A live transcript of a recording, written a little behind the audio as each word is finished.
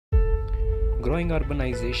Growing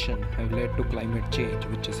urbanization have led to climate change,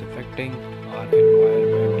 which is affecting our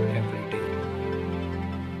environment every day.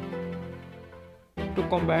 To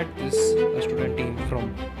combat this, a student team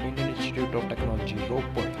from Indian Institute of Technology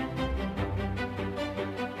Ropar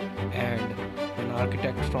and an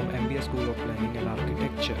architect from MBA School of Planning and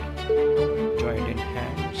Architecture joined in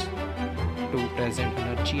hands to present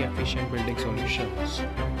energy efficient building solutions,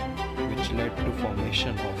 which led to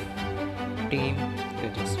formation of Team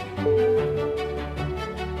Tejasvi.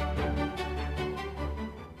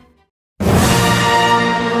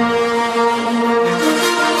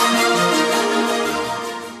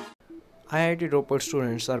 IIT Ropar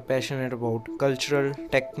students are passionate about cultural,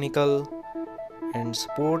 technical, and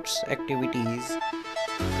sports activities,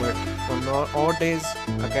 but on odd days,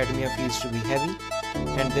 academia feels to be heavy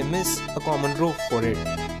and they miss a common roof for it.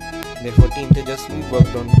 Therefore, Team Tejasvi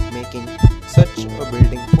worked on making such a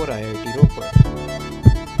building for IIT Ropar.